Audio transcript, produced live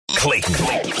Clayton.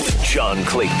 John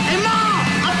Clayton. Hey, Mom!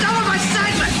 I'm done with my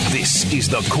segment! This is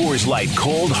the Coors Light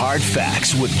Cold Hard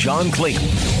Facts with John Clayton.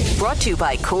 Brought to you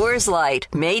by Coors Light,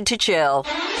 made to chill.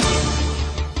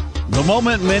 The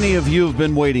moment many of you have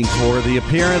been waiting for, the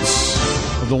appearance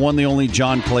of the one, the only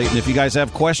John Clayton. If you guys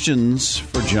have questions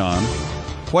for John,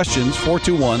 questions,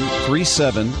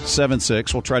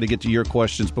 421-3776. We'll try to get to your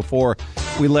questions before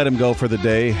we let him go for the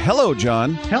day. Hello,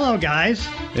 John. Hello, guys.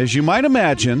 As you might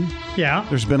imagine, Yeah.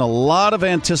 there's been a lot of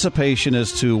anticipation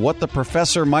as to what the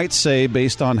professor might say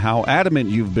based on how adamant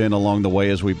you've been along the way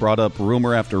as we brought up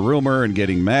rumor after rumor and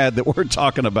getting mad that we're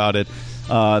talking about it,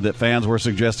 that fans were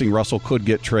suggesting Russell could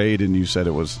get traded, and you said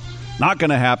it was not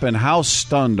going to happen. How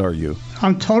stunned are you?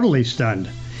 I'm totally stunned.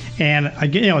 And,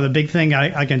 the big thing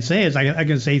I can say is I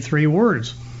can say three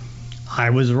words.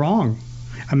 I was wrong.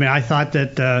 I mean, I thought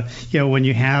that, when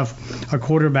you have a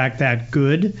quarterback that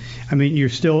good, I mean, you're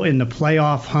still in the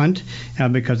playoff hunt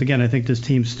because, again, I think this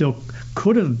team still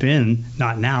could have been,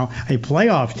 not now, a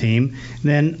playoff team.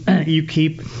 Then you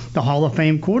keep the Hall of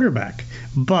Fame quarterback.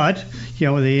 But,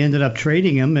 they ended up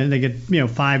trading him and they get,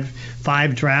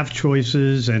 five draft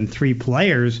choices and 3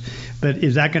 players. But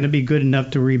is that going to be good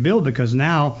enough to rebuild? Because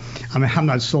now, I'm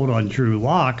not sold on Drew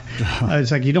Lock.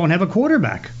 It's like you don't have a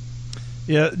quarterback.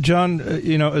 Yeah, John,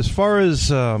 as far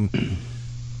as I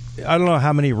don't know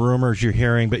how many rumors you're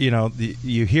hearing, but,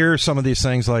 you hear some of these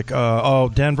things like,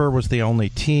 Denver was the only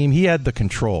team. He had the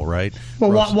control, right?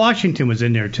 Well, Washington was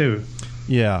in there, too.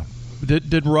 Yeah.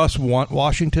 Did Russ want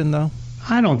Washington, though?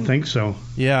 I don't think so.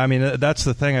 Yeah, I mean, that's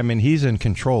the thing. I mean, he's in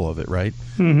control of it, right?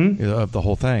 Mm-hmm. Of the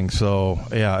whole thing. So,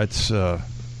 yeah, it's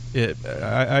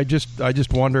I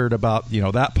just wondered about,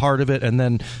 that part of it, and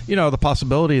then, the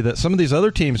possibility that some of these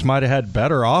other teams might have had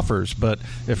better offers, but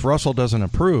if Russell doesn't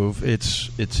approve,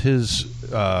 it's his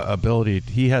ability.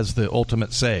 He has the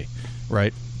ultimate say,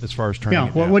 right, as far as turning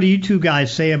it down. What do you two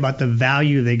guys say about the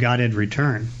value they got in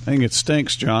return? I think it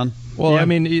stinks, John. Well, yeah. I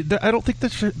mean, I don't think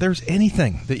that there's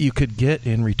anything that you could get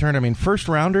in return. I mean, first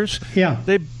rounders,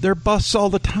 they're busts all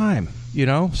the time,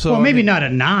 So maybe not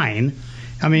at 9.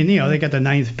 I mean, they got the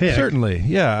 9th pick. Certainly,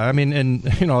 yeah. I mean, and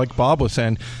like Bob was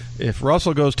saying, if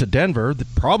Russell goes to Denver, they're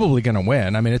probably going to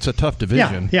win. I mean, it's a tough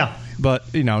division. Yeah.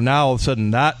 But now all of a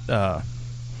sudden that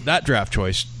draft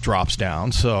choice drops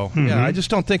down. So yeah, I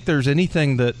just don't think there's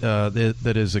anything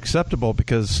that is acceptable,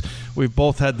 because we've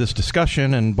both had this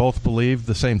discussion and both believe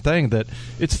the same thing, that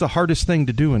it's the hardest thing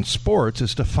to do in sports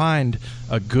is to find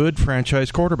a good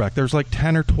franchise quarterback. There's like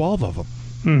 10 or 12 of them.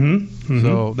 Mm-hmm.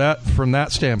 So that, from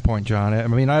that standpoint, John, I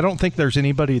mean, I don't think there's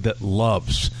anybody that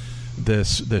loves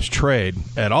this trade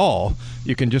at all.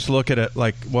 You can just look at it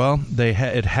like, well,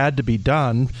 it had to be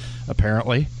done,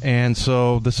 apparently, and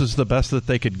so this is the best that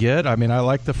they could get. I mean, I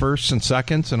like the firsts and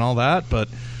seconds and all that, but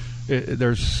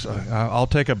I'll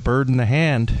take a bird in the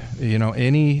hand,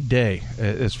 any day,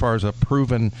 as far as a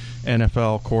proven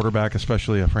NFL quarterback,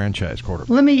 especially a franchise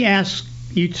quarterback. Let me ask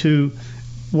you two,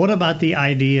 what about the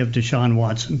idea of Deshaun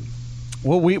Watson?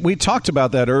 Well, we talked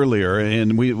about that earlier,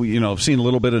 and we have seen a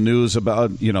little bit of news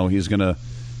about, he's going to,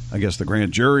 I guess the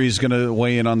grand jury's going to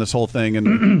weigh in on this whole thing.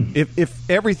 And if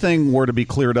everything were to be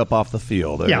cleared up off the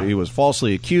field, he was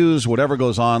falsely accused, whatever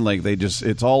goes on, like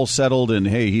it's all settled, and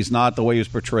hey, he's not the way he was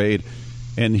portrayed,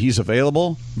 and he's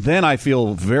available, then I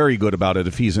feel very good about it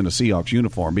if he's in a Seahawks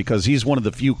uniform, because he's one of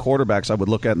the few quarterbacks I would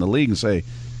look at in the league and say,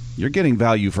 you're getting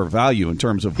value for value in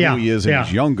terms of who he is, and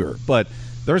he's younger. But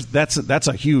that's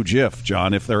a huge if,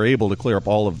 John, if they're able to clear up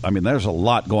all of – I mean, there's a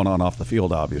lot going on off the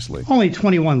field, obviously. Only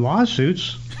 21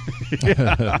 lawsuits.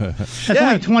 That's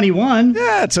only 21.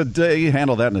 Yeah, it's a day. You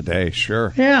handle that in a day,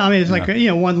 sure. Yeah, I mean, it's like,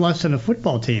 one less than a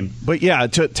football team. But, yeah,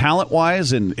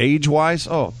 talent-wise and age-wise,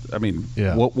 what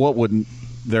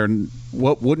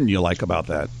wouldn't you like about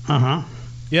that? Uh-huh.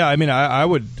 Yeah, I mean, I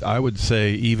would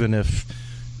say even if –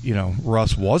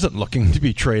 Russ wasn't looking to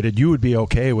be traded, you would be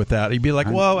okay with that. You'd be like,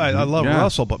 well, I love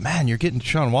Russell, but, man, you're getting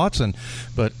Deshaun Watson.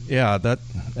 But, yeah,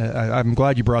 I'm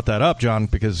glad you brought that up, John,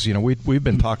 because, we've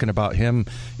been talking about him,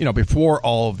 before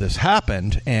all of this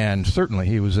happened, and certainly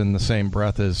he was in the same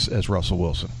breath as Russell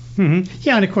Wilson. Mm-hmm.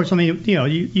 Yeah, and, of course, I mean,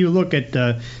 you look at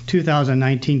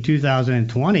 2019,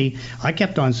 2020, I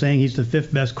kept on saying he's the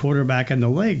 5th best quarterback in the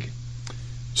league.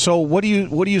 So what do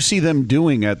you see them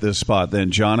doing at this spot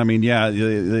then, John? I mean, yeah,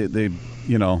 they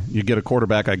you get a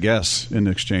quarterback, I guess, in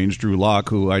exchange, Drew Lock,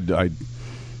 who I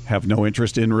have no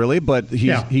interest in really, but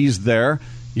he's there.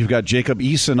 You've got Jacob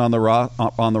Eason on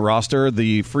the roster.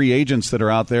 The free agents that are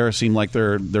out there seem like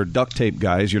they're duct tape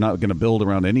guys. You're not going to build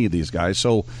around any of these guys.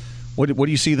 So What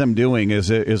do you see them doing? Is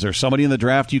there somebody in the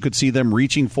draft you could see them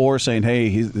reaching for, saying,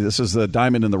 hey, this is the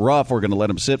diamond in the rough, we're going to let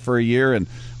him sit for a year, and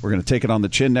we're going to take it on the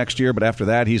chin next year, but after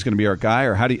that he's going to be our guy?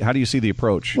 Or how do you see the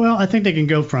approach? Well, I think they can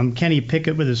go from Kenny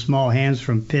Pickett with his small hands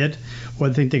from Pitt, or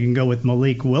I think they can go with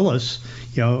Malik Willis,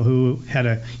 who had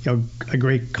a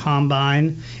great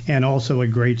combine and also a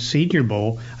great Senior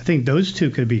Bowl. I think those two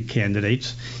could be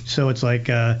candidates. So it's like,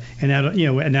 and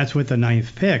that's with the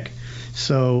 9th pick.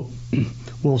 So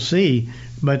we'll see.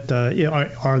 But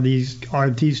are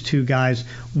these two guys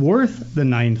worth the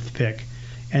 9th pick?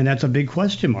 And that's a big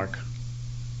question mark.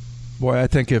 Boy, I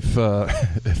think if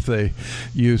they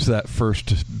use that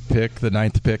first pick, the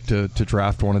 9th pick, to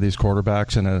draft one of these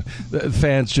quarterbacks, and the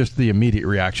fans, just the immediate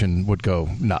reaction would go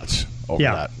nuts over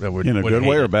that. In a good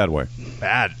way or a bad way?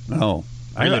 Bad. No.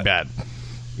 Really bad.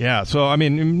 Yeah, so, I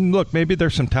mean, look, maybe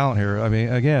there's some talent here. I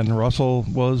mean, again, Russell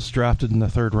was drafted in the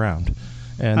 3rd round,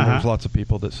 and there's lots of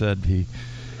people that said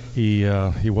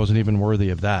he wasn't even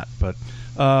worthy of that. But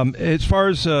as far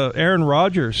as Aaron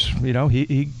Rodgers,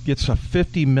 he gets a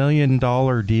 $50 million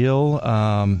deal.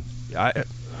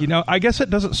 I guess it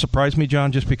doesn't surprise me,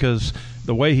 John, just because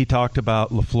the way he talked about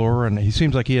LaFleur, and he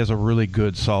seems like he has a really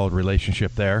good, solid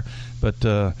relationship there. But,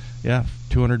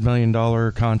 $200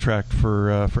 million contract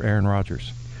for Aaron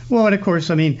Rodgers. Well, and of course,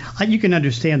 I mean, you can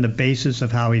understand the basis of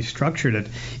how he structured it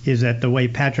is that the way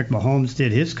Patrick Mahomes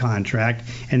did his contract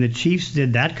and the Chiefs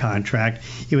did that contract,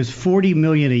 it was $40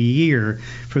 million a year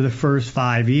for the first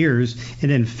 5 years and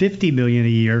then $50 million a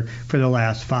year for the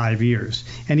last 5 years.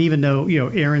 And even though,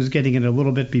 Aaron's getting it a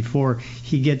little bit before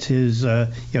he gets his,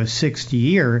 6th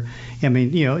year, I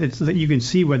mean, you can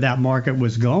see where that market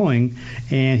was going,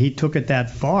 and he took it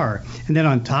that far. And then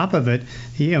on top of it,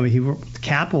 he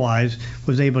cap-wise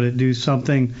was able to do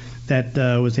something that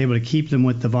was able to keep them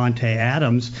with Devontae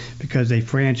Adams because they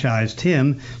franchised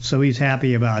him, so he's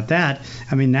happy about that.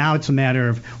 I mean, now it's a matter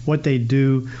of what they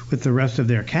do with the rest of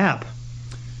their cap.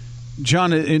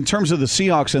 John, in terms of the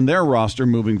Seahawks and their roster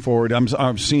moving forward,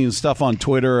 I'm seeing stuff on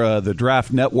Twitter, the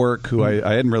Draft Network, who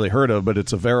I hadn't really heard of, but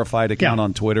it's a verified account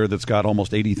on Twitter that's got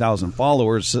almost 80,000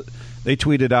 followers. They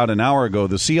tweeted out an hour ago,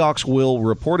 the Seahawks will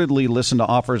reportedly listen to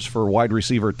offers for wide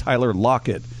receiver Tyler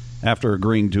Lockett after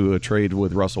agreeing to a trade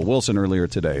with Russell Wilson earlier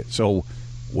today. So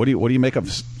what do you make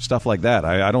of stuff like that?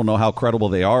 I don't know how credible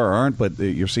they are or aren't, but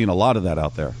you're seeing a lot of that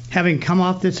out there. Having come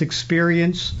off this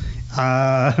experience,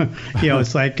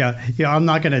 it's like, I'm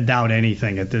not going to doubt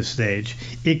anything at this stage.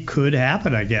 It could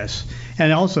happen, I guess.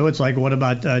 And also, it's like, what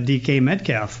about DK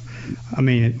Metcalf? I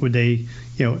mean, would they,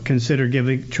 consider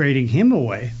trading him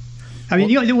away? I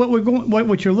mean,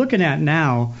 what you're looking at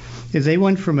now is they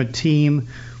went from a team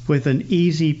with an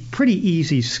pretty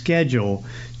easy schedule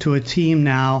to a team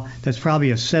now that's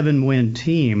probably a 7-win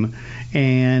team,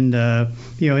 and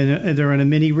they're in a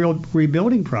mini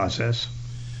rebuilding process.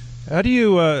 How do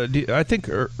you? I think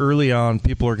early on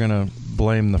people are going to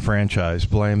blame the franchise,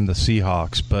 blame the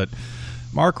Seahawks, but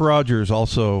Mark Rodgers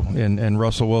also and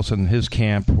Russell Wilson, his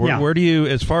camp. Where do you,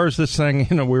 as far as this thing,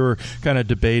 we were kind of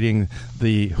debating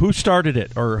who started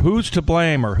it or who's to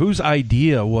blame or whose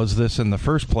idea was this in the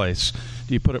first place.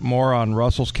 Do you put it more on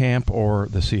Russell's camp or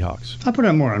the Seahawks? I put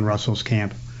it more on Russell's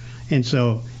camp. And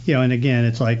so, and again,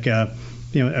 it's like,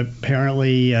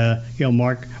 apparently,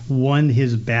 Mark won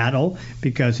his battle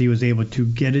because he was able to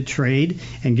get a trade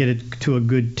and get it to a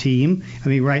good team. I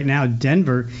mean, right now,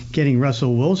 Denver getting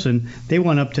Russell Wilson, they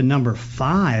went up to number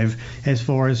 5 as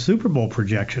far as Super Bowl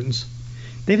projections.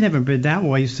 They've never been that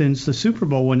way since the Super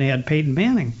Bowl when they had Peyton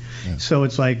Manning. Yeah. So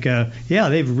it's like,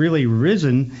 they've really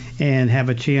risen and have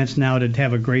a chance now to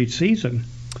have a great season.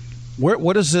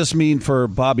 What does this mean for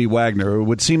Bobby Wagner? It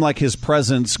would seem like his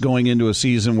presence going into a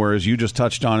season where, as you just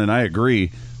touched on, and I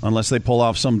agree, unless they pull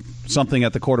off something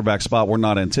at the quarterback spot we're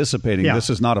not anticipating,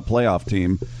 this is not a playoff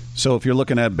team. So if you're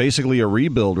looking at basically a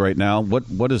rebuild right now,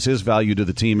 what is his value to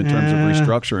the team in terms of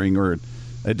restructuring? Or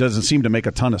it doesn't seem to make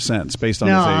a ton of sense based on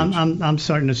his age. I'm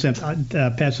starting to sense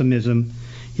pessimism,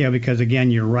 because, again,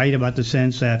 you're right about the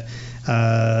sense that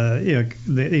and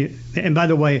by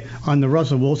the way, on the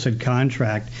Russell Wilson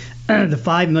contract, the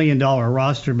 $5 million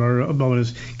roster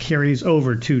bonus carries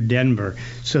over to Denver.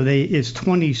 So it's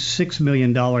 $26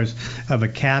 million of a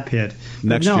cap hit.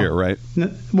 Next year, right?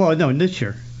 No, this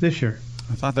year.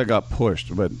 I thought that got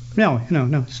pushed, but no,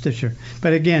 it's this year.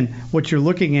 But again, what you're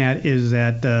looking at is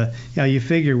that you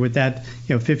figure with that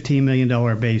 $15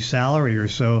 million base salary or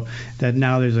so, that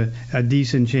now there's a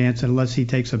decent chance, unless he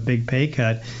takes a big pay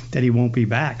cut, that he won't be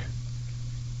back.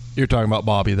 You're talking about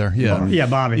Bobby there, yeah. Yeah,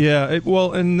 Bobby. Yeah,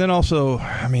 and then also,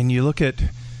 I mean, you look at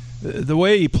the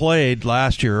way he played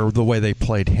last year, or the way they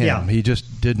played him, he just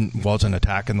wasn't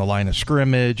attacking the line of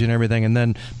scrimmage and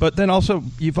everything. But then also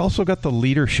you've also got the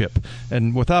leadership,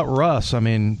 and without Russ, I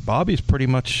mean, Bobby's pretty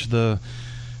much the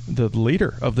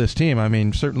leader of this team. I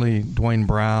mean, certainly Dwayne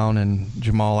Brown and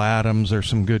Jamal Adams are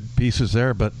some good pieces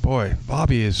there, but boy,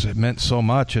 Bobby has meant so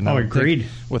much. And agreed.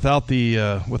 With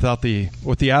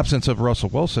the absence of Russell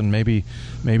Wilson, maybe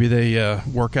they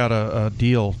work out a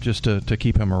deal just to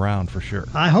keep him around for sure.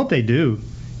 I hope they do,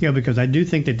 because I do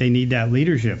think that they need that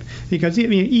leadership. Because you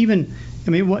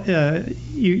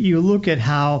look at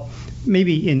how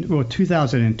maybe in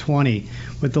 2020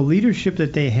 with the leadership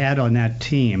that they had on that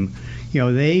team.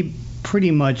 They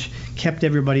pretty much kept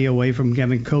everybody away from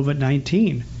getting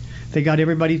COVID-19. They got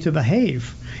everybody to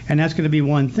behave. And that's going to be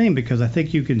one thing, because I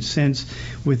think you can sense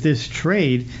with this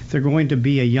trade, they're going to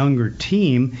be a younger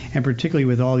team, and particularly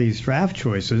with all these draft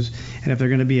choices. And if they're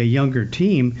going to be a younger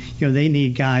team, they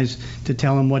need guys to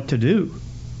tell them what to do.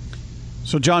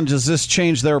 So, John, does this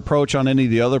change their approach on any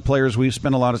of the other players we've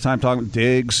spent a lot of time talking?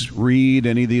 Diggs, Reed,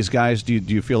 any of these guys? Do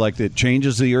you feel like it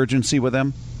changes the urgency with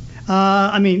them?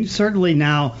 Certainly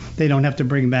now they don't have to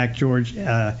bring back George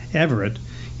Everett.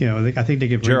 I think they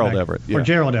could bring Gerald back, Everett. Or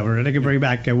Gerald Everett. They could bring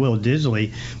back Will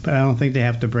Disley, but I don't think they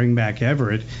have to bring back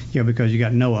Everett, because you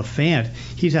got Noah Fant.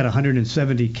 He's had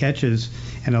 170 catches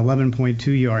and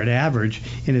 11.2 yard average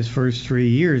in his first 3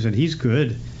 years, and he's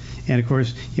good. And, of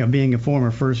course, being a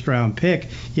former first-round pick,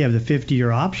 you have the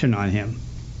 50-year option on him.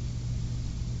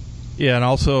 Yeah, and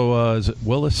also, is it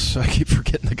Willis? I keep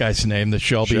forgetting the guy's name.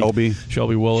 Shelby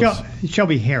Willis.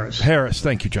 Shelby Harris.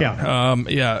 Thank you, John.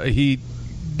 He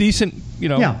decent,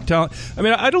 talent. I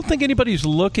mean, I don't think anybody's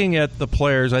looking at the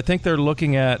players. I think they're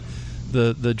looking at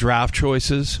the draft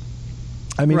choices.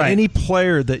 I mean, any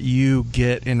player that you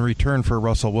get in return for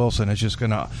Russell Wilson is just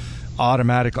going to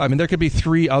automatically. I mean, there could be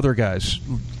 3 other guys,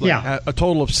 a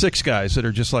total of 6 guys that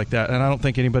are just like that, and I don't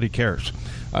think anybody cares.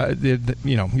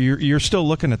 You're still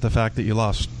looking at the fact that you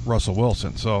lost Russell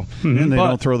Wilson, so and they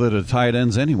don't throw that to tight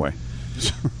ends anyway.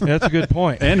 That's a good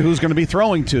point. And who's going to be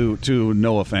throwing to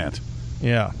Noah Fant?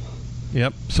 Yeah.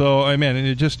 Yep. So, I mean,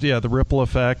 it just, the ripple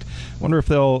effect. Wonder if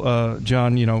they'll,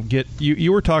 John, get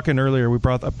you were talking earlier. We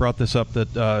brought this up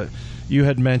that you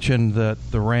had mentioned that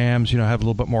the Rams, have a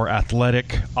little bit more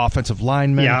athletic offensive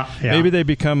linemen. Yeah. Maybe they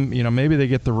become, maybe they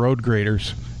get the road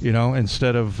graders,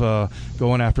 instead of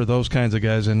going after those kinds of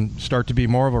guys, and start to be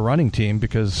more of a running team,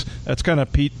 because that's kind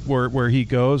of Pete where he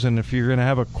goes. And if you're going to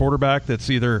have a quarterback that's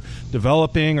either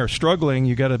developing or struggling,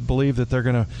 you got to believe that they're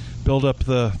going to build up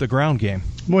the ground game.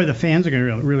 Boy, the fans are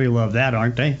going to really love that,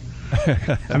 aren't they?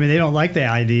 I mean, they don't like the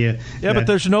idea. Yeah, but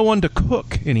there's no one to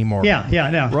cook anymore.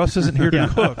 Yeah. Russ isn't here to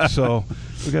cook, so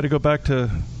we got to go back to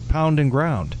pound and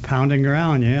ground.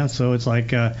 Yeah. So it's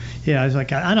like, it's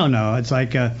like, I don't know. It's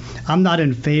like, I'm not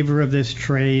in favor of this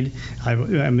trade. I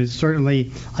mean,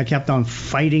 certainly, I kept on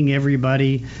fighting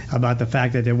everybody about the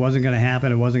fact that it wasn't going to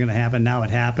happen. It wasn't going to happen. Now it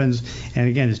happens. And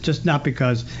again, it's just not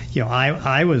because,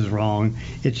 I was wrong.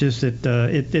 It's just that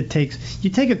it takes, you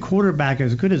take a quarterback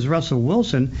as good as Russell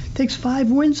Wilson, it takes 5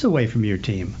 wins away from your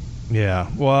team. Yeah,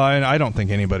 well, I don't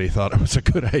think anybody thought it was a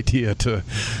good idea to,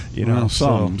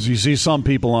 some. You see some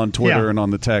people on Twitter and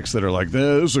on the text that are like,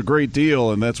 "This is a great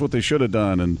deal, and that's what they should have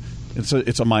done." And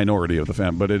it's a minority of the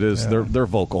fan, but it is they're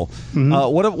vocal.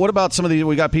 Mm-hmm. What about some of the?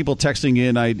 We got people texting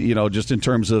in. Just in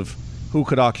terms of who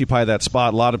could occupy that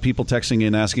spot. A lot of people texting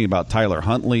in asking about Tyler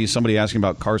Huntley. Somebody asking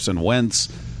about Carson Wentz.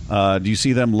 Do you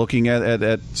see them looking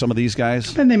at some of these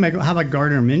guys? And they might. How about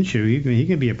Gardner Minshew? He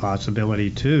can be a possibility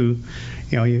too.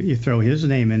 You throw his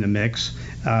name in the mix.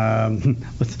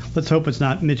 Let's hope it's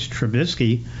not Mitch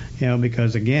Trubisky.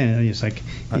 Because again, it's like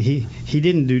he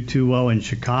didn't do too well in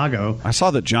Chicago. I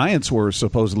saw the Giants were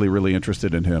supposedly really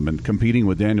interested in him and competing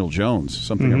with Daniel Jones.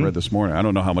 Something I read this morning. I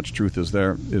don't know how much truth is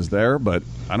there, but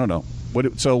I don't know.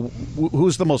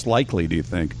 Who's the most likely? Do you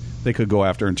think they could go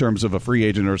after in terms of a free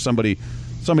agent or somebody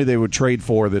they would trade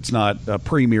for that's not a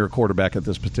premier quarterback at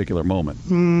this particular moment?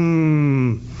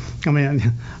 I mean,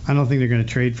 I don't think they're going to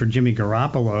trade for Jimmy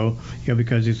Garoppolo,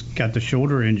 because he's got the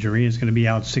shoulder injury. He's going to be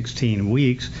out 16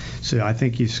 weeks. So I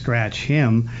think you scratch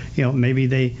him. Maybe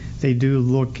they do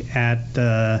look at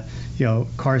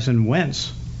Carson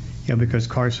Wentz. Because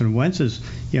Carson Wentz is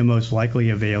most likely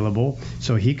available,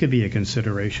 so he could be a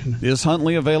consideration. Is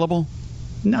Huntley available?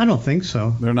 No, I don't think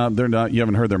so. They're not. You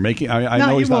haven't heard they're making. I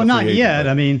know he's not. Not yet. Agent,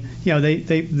 I mean,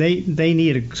 they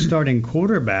need a starting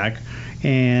quarterback,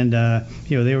 and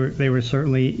they were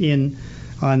certainly in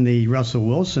on the Russell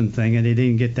Wilson thing, and they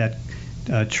didn't get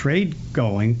that trade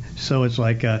going. So it's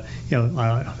like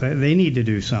they need to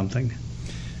do something.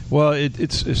 Well,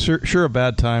 it's sure a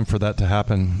bad time for that to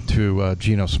happen to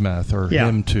Geno Smith or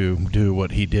him to do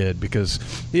what he did, because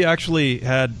he actually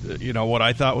had, what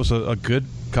I thought was a good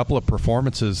couple of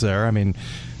performances there. I mean,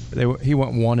 he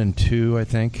went 1-2, I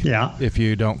think. Yeah. If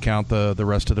you don't count the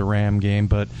rest of the Ram game,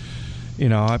 but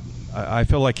I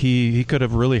feel like he could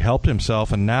have really helped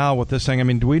himself. And now with this thing, I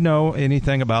mean, do we know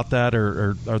anything about that,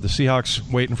 or are the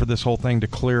Seahawks waiting for this whole thing to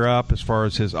clear up as far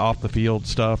as his off the field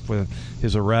stuff with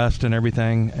his arrest and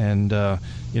everything? And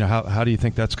how do you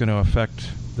think that's going to affect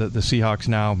the Seahawks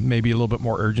now? Maybe a little bit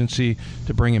more urgency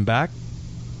to bring him back.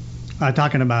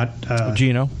 Talking about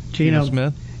Geno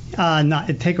Smith.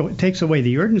 It takes away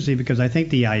the urgency, because I think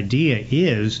the idea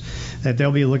is that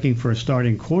they'll be looking for a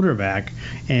starting quarterback,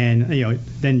 and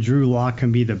then Drew Lock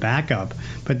can be the backup.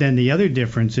 But then the other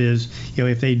difference is,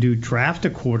 if they do draft a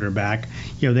quarterback,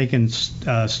 they can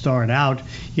start out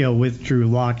with Drew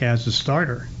Lock as the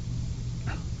starter.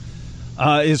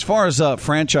 As far as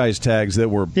franchise tags that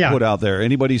were put out there,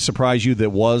 anybody surprise you that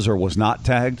was or was not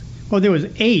tagged? Well, there was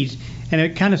 8. And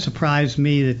it kind of surprised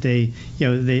me that they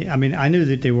I knew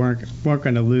that they weren't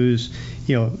going to lose,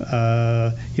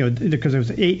 because there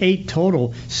was 8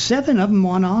 total, 7 of them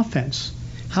on offense.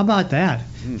 How about that?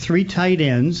 3 tight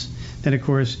ends. Then, of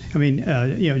course,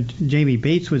 Jamie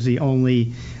Bates was the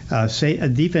only a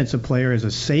defensive player as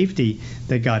a safety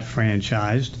that got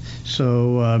franchised.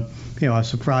 So, I was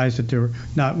surprised that there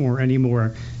weren't any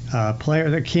more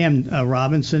player. Cam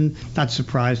Robinson, not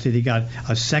surprised that he got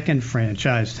a second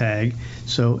franchise tag.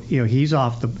 So he's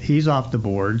off the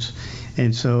boards,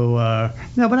 and so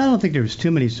no. But I don't think there was too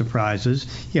many surprises.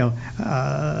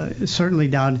 Certainly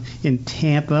down in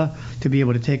Tampa, to be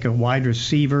able to take a wide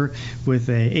receiver with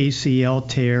a ACL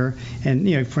tear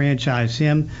and franchise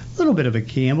him, a little bit of a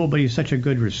gamble, but he's such a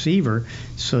good receiver,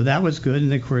 so that was good.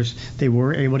 And of course, they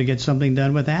were able to get something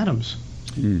done with Adams.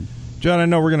 John, I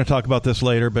know we're going to talk about this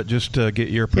later, but just to get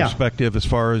your perspective as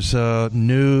far as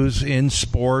news in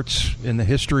sports in the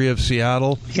history of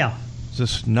Seattle. Yeah. Is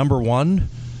this number one?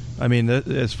 I mean,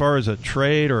 as far as a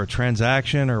trade or a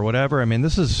transaction or whatever, I mean,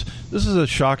 this is a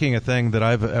shocking thing that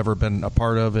I've ever been a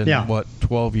part of in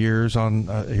 12 years on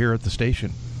here at the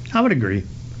station. I would agree.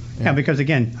 Yeah, because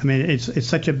again, I mean, it's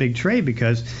such a big trade,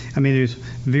 because there's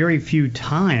very few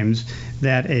times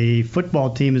that a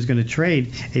football team is going to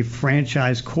trade a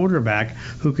franchise quarterback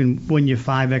who can win you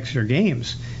 5 extra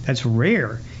games. That's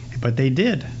rare, but they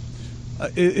did.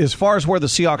 As far as where the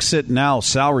Seahawks sit now,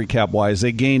 salary cap wise,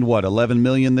 they gained $11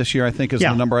 million this year, I think is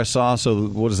the number I saw. So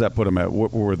what does that put them at?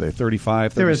 What were they?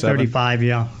 35, 37? They were 35,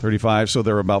 yeah. 35. So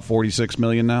they're about $46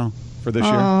 million now for this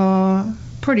year.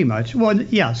 Pretty much. Well,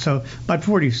 yeah. So about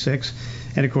 46,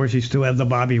 and of course you still have the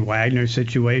Bobby Wagner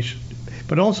situation.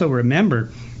 But also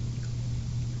remember,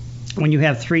 when you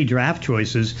have 3 draft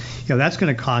choices, that's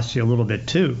going to cost you a little bit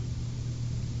too.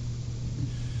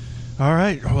 All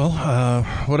right. Well,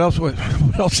 what else? What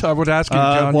else I would ask you,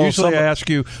 John? Usually I ask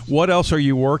you, what else are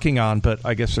you working on? But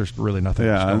I guess there's really nothing.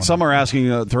 Yeah, and some are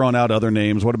asking, throwing out other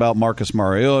names. What about Marcus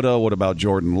Mariota? What about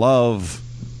Jordan Love?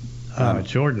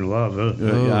 Jordan Love.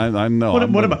 I know.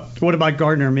 What about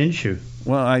Gardner Minshew?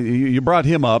 Well, you brought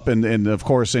him up, and of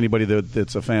course anybody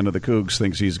that's a fan of the Cougs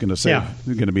thinks he's going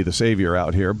to be the savior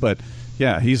out here. But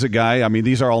yeah, he's a guy. I mean,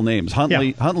 these are all names.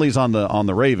 Huntley's on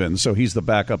the Ravens, so he's the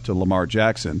backup to Lamar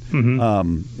Jackson.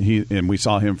 Mm-hmm. We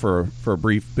saw him for a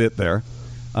brief bit there.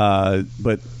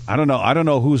 But I don't know. I don't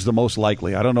know who's the most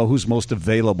likely. I don't know who's most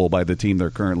available by the team they're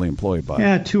currently employed by.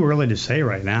 Yeah, too early to say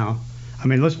right now. I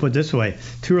mean, let's put it this way: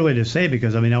 too early to say,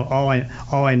 because all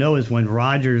I know is when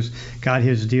Rodgers got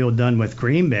his deal done with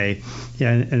Green Bay,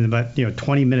 and about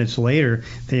 20 minutes later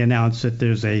they announced that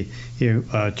there's a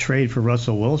trade for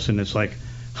Russell Wilson. It's like,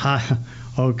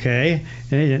 okay,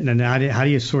 and how do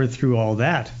you sort through all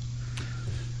that?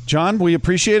 John, we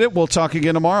appreciate it. We'll talk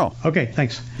again tomorrow. Okay,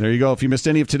 thanks. There you go. If you missed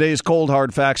any of today's Cold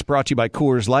Hard Facts, brought to you by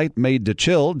Coors Light, made to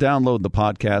chill, download the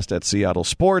podcast at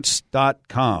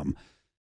seattlesports.com.